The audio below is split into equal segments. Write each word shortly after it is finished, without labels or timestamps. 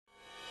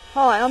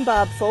Hi, I'm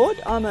Barb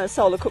Ford. I'm a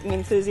solar cooking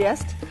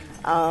enthusiast.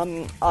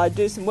 I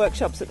do some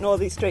workshops at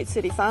Northey Street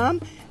City Farm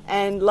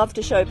and love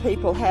to show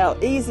people how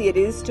easy it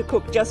is to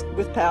cook just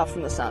with power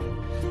from the sun.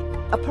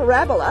 A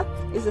parabola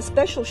is a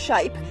special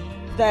shape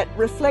that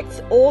reflects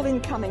all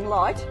incoming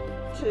light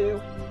to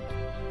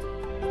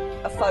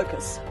a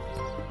focus.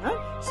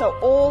 Right? So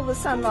all the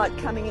sunlight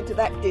coming into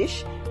that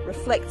dish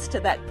reflects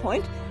to that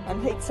point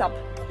and heats up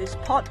this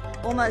pot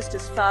almost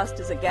as fast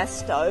as a gas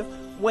stove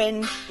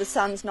when the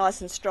sun's nice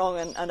and strong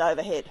and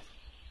overhead.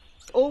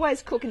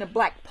 Always cook in a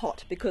black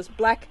pot because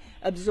black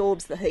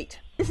absorbs the heat.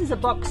 This is a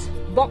box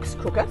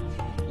cooker.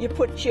 You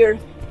put your,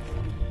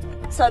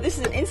 so this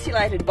is an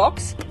insulated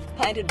box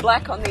painted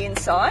black on the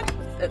inside.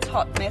 It's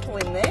hot metal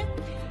in there.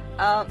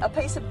 A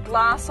piece of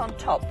glass on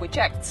top which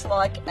acts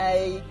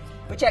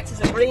as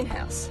a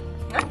greenhouse.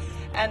 Okay?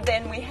 And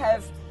then we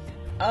have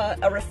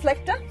a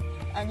reflector,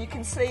 and you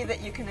can see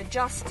that you can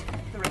adjust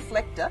the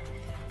reflector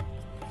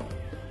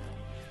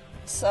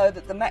so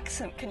that the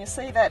maximum, can you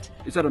see that?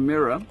 Is that a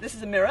mirror? This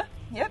is a mirror,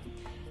 yep.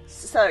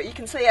 So you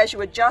can see as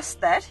you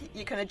adjust that,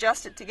 you can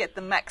adjust it to get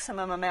the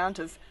maximum amount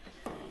of,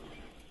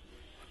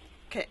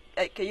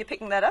 are you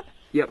picking that up?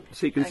 Yep,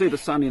 so you can see the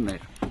sun in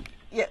there.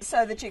 Yeah,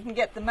 so that you can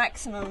get the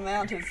maximum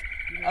amount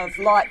of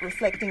light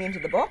reflecting into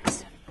the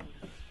box.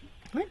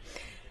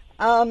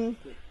 And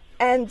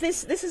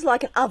this is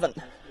like an oven.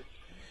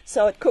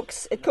 So it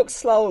cooks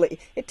slowly.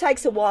 It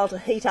takes a while to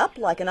heat up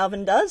like an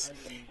oven does,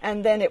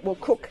 and then it will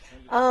cook.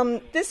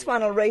 This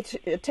one will reach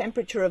a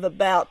temperature of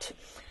about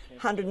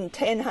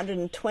 110,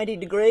 120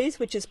 degrees,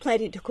 which is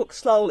plenty to cook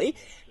slowly.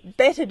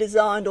 Better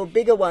designed or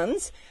bigger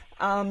ones.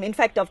 In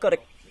fact, I've got a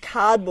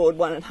cardboard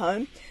one at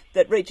home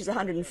that reaches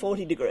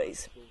 140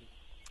 degrees.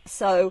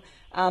 So,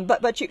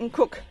 but you can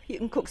cook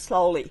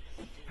slowly.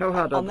 How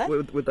hard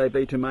would they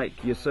be to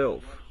make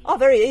yourself? Oh,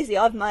 very easy.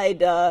 I've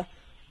made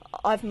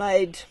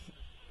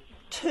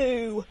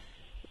two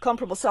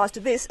comparable size to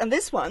this, and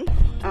this one,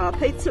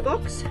 pizza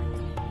box.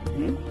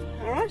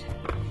 All right,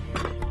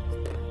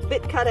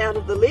 bit cut out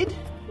of the lid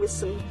with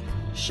some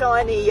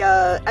shiny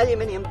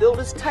aluminium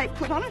builder's tape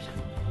put on it.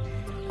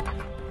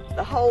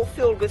 The hole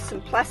filled with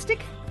some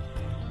plastic.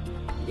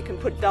 You can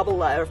put double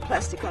layer of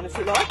plastic on if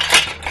you like.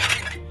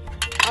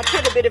 I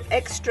put a bit of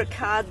extra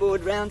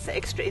cardboard round for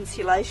extra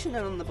insulation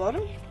and on the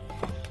bottom.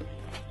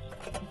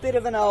 Bit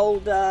of an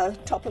old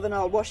top of an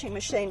old washing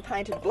machine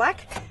painted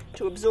black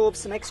to absorb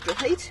some extra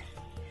heat.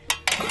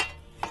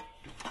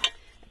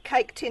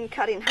 Cake tin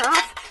cut in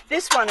half.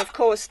 This one, of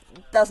course,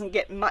 doesn't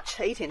get much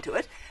heat into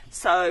it,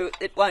 so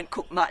it won't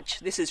cook much.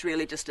 This is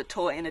really just a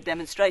toy and a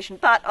demonstration,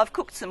 but I've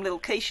cooked some little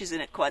quiches in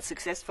it quite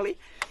successfully.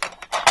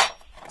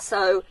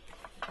 So,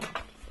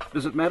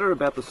 does it matter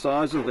about the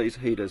size of these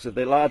heaters? If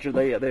they're larger,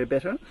 they're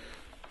better?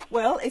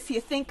 Well, if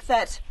you think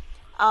that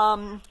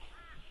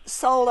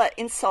solar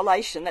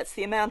insolation, that's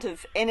the amount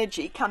of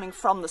energy coming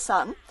from the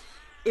sun,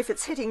 if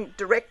it's hitting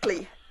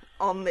directly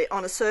on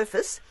a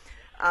surface,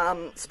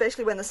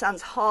 especially when the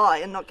sun's high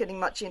and not getting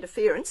much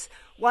interference,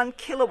 1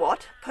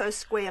 kilowatt per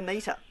square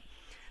metre.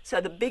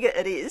 So the bigger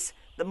it is,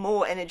 the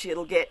more energy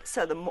it'll get,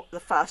 so the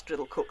faster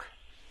it'll cook.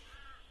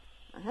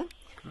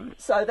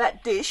 So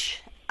that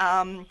dish,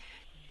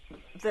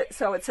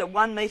 so it's a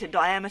 1 metre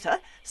diameter,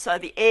 so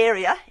the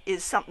area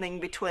is something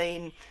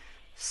between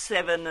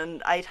 7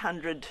 and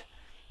 800,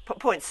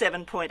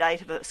 0.7,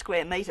 0.8 of a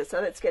square metre,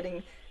 so that's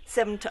getting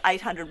 700 to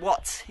 800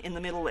 watts in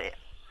the middle there.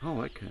 Oh,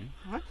 okay.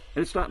 Right.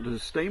 And it's starting to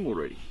steam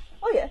already.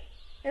 Oh yeah,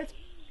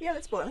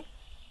 that's boiling.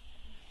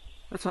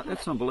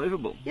 That's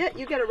unbelievable. Yeah,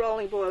 you get a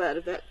rolling boil out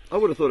of that. I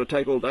would have thought it'd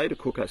take all day to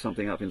cook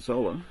something up in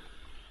solar.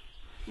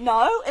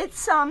 No,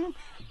 it's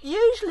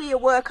usually you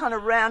work on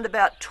around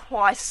about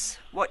twice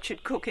what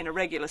you'd cook in a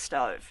regular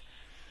stove.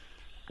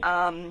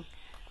 But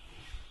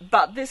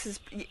this is,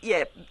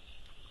 yeah,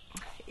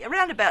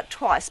 around about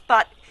twice,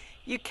 but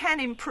you can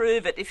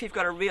improve it if you've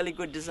got a really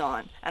good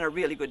design and a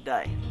really good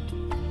day.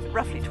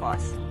 Roughly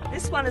twice.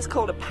 This one is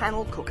called a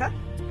panel cooker.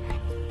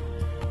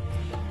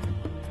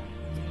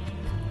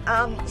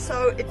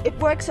 So it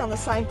works on the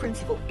same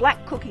principle.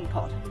 Black cooking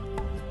pot.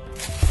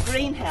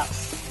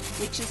 Greenhouse,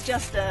 which is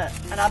just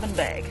an oven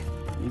bag.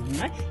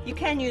 Right? You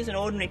can use an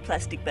ordinary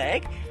plastic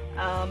bag,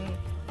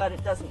 but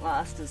it doesn't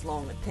last as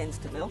long. It tends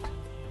to melt.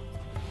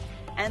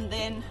 And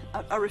then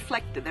a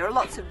reflector. There are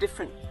lots of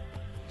different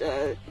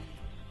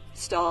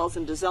styles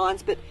and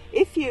designs, but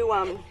if you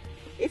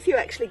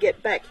actually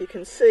get back, you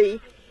can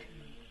see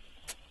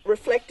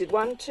reflected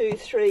 1, 2,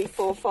 3,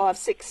 4, 5,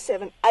 6,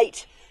 7,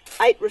 8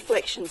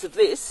 reflections of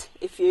this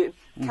if you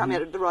come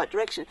out of the right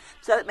direction.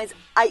 So that means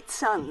 8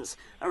 suns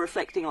are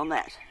reflecting on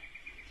that.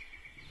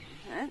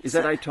 Is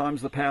that 8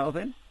 times the power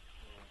then?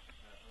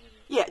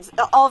 Yeah,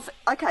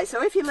 okay,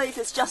 so if you leave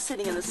this just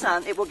sitting in the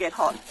sun, it will get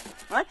hot,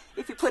 right?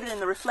 If you put it in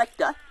the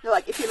reflector,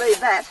 like if you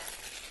leave that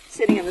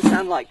sitting in the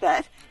sun like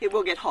that, it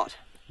will get hot,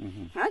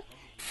 right?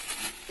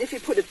 If you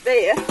put it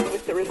there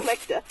with the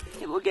reflector,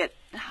 it will get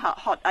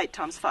hot 8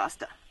 times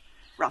faster,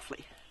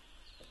 roughly.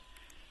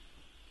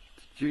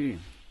 Gee,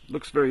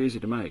 looks very easy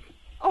to make.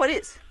 Oh, it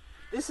is.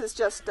 This is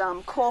just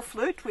core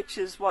flute, which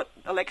is what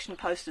election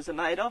posters are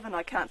made of, and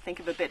I can't think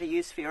of a better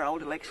use for your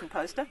old election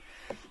poster.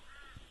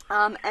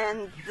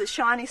 And the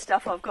shiny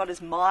stuff I've got is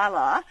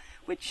mylar,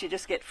 which you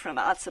just get from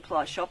art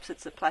supply shops.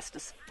 It's a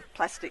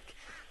plastic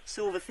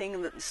silver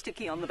thing that's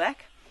sticky on the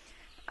back.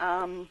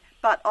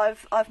 But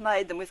I've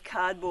made them with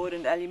cardboard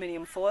and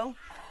aluminium foil.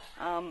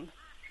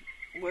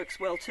 Works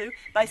well too.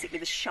 Basically,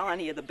 the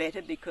shinier the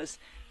better, because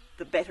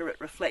the better it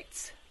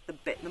reflects,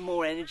 the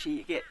more energy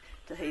you get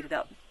to heat it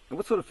up. And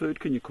what sort of food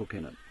can you cook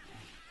in it?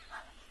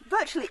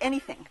 Virtually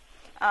anything.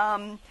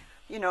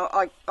 You know,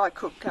 I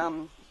cook,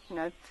 you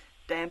know,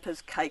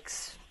 dampers,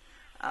 cakes,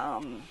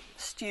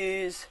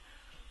 stews,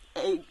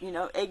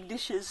 egg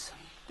dishes.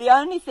 The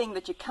only thing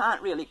that you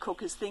can't really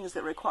cook is things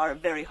that require a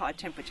very high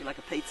temperature, like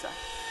a pizza.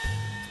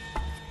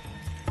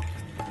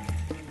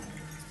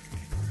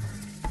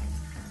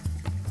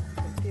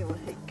 Feel the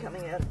heat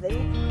coming out of there.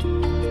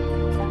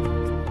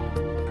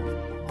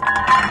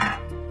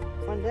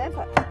 One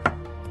damper.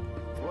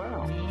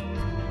 Wow.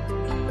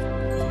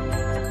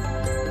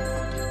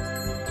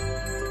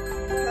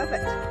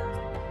 Perfect.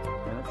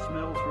 And it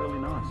smells really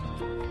nice.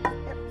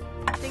 Yep.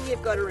 The thing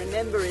you've got to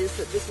remember is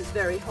that this is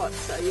very hot,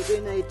 so you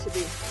do need to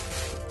be...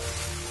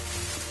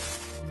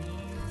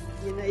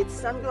 You need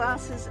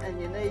sunglasses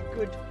and you need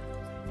good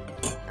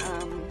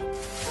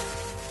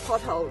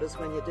pot holders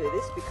when you do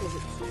this, because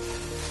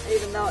it's,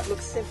 even though it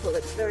looks simple,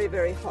 it's very,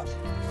 very hot.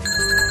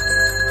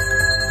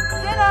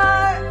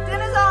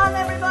 Dinner's on,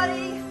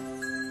 everybody!